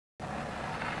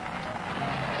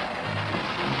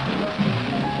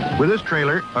With this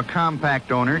trailer, a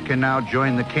compact owner can now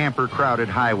join the camper-crowded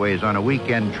highways on a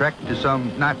weekend trek to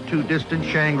some not-too-distant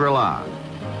Shangri-La.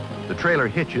 The trailer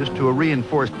hitches to a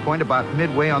reinforced point about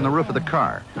midway on the roof of the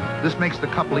car. This makes the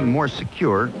coupling more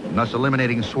secure, thus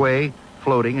eliminating sway,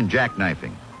 floating, and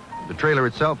jackknifing. The trailer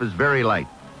itself is very light,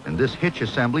 and this hitch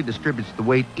assembly distributes the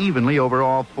weight evenly over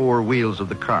all four wheels of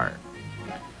the car.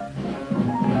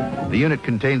 The unit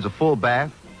contains a full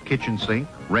bath, kitchen sink,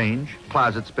 range,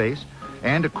 closet space,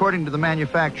 and according to the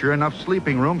manufacturer, enough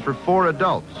sleeping room for 4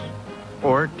 adults,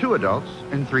 or 2 adults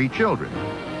and 3 children.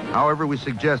 However, we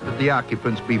suggest that the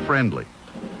occupants be friendly.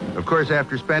 Of course,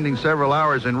 after spending several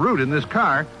hours en route in this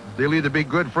car, they'll either be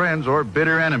good friends or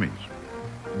bitter enemies.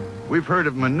 We've heard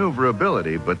of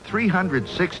maneuverability, but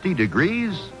 360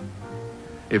 degrees?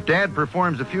 If Dad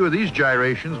performs a few of these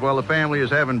gyrations while the family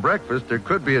is having breakfast, there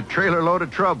could be a trailer load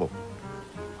of trouble.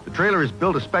 The trailer is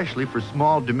built especially for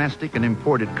small domestic and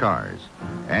imported cars,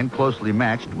 and closely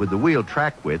matched with the wheel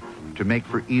track width to make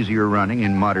for easier running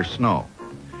in mud or snow.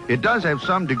 It does have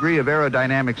some degree of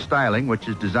aerodynamic styling, which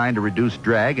is designed to reduce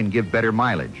drag and give better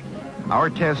mileage. Our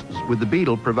tests with the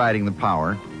Beetle providing the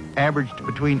power averaged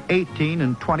between 18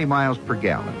 and 20 miles per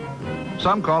gallon.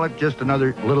 Some call it just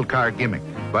another little car gimmick,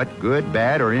 but good,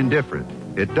 bad, or indifferent,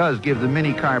 it does give the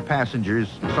mini car passengers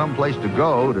some place to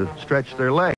go to stretch their legs.